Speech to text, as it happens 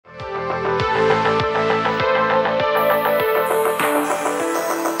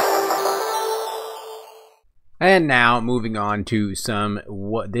And now moving on to some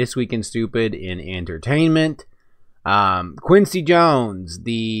what this week in stupid in entertainment. Quincy Jones,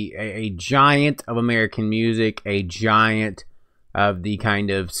 a giant of American music, a giant of the kind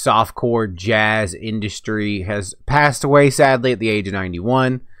of softcore jazz industry, has passed away sadly at the age of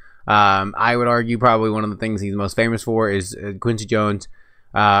 91. I would argue probably one of the things he's most famous for is Quincy Jones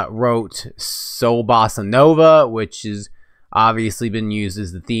wrote Soul Bossa Nova, which has obviously been used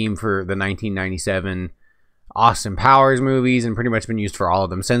as the theme for the 1997 Austin Powers movies and pretty much been used for all of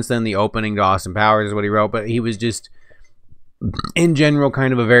them since then. The opening to Austin Powers is what he wrote, but he was just, in general,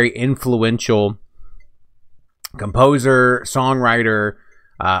 kind of a very influential composer, songwriter,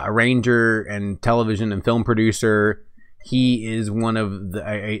 arranger, and television and film producer. He is one of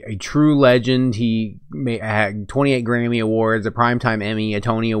a true legend. He had 28 Grammy Awards, a Primetime Emmy, a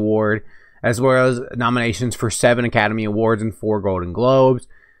Tony Award, as well as nominations for 7 Academy Awards and 4 Golden Globes.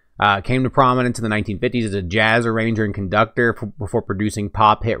 Came to prominence in the 1950s as a jazz arranger and conductor before producing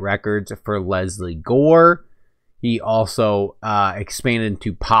pop hit records for Leslie Gore. He also expanded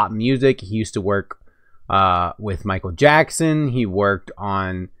into pop music. He used to work with Michael Jackson. He worked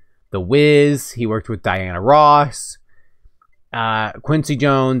on The Wiz. He worked with Diana Ross. Quincy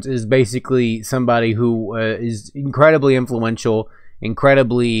Jones is basically somebody who is incredibly influential,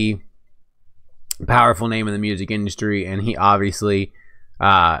 incredibly powerful name in the music industry, and he obviously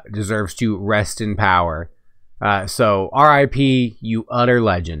deserves to rest in power. So, R.I.P., you utter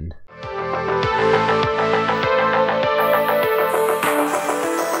legend.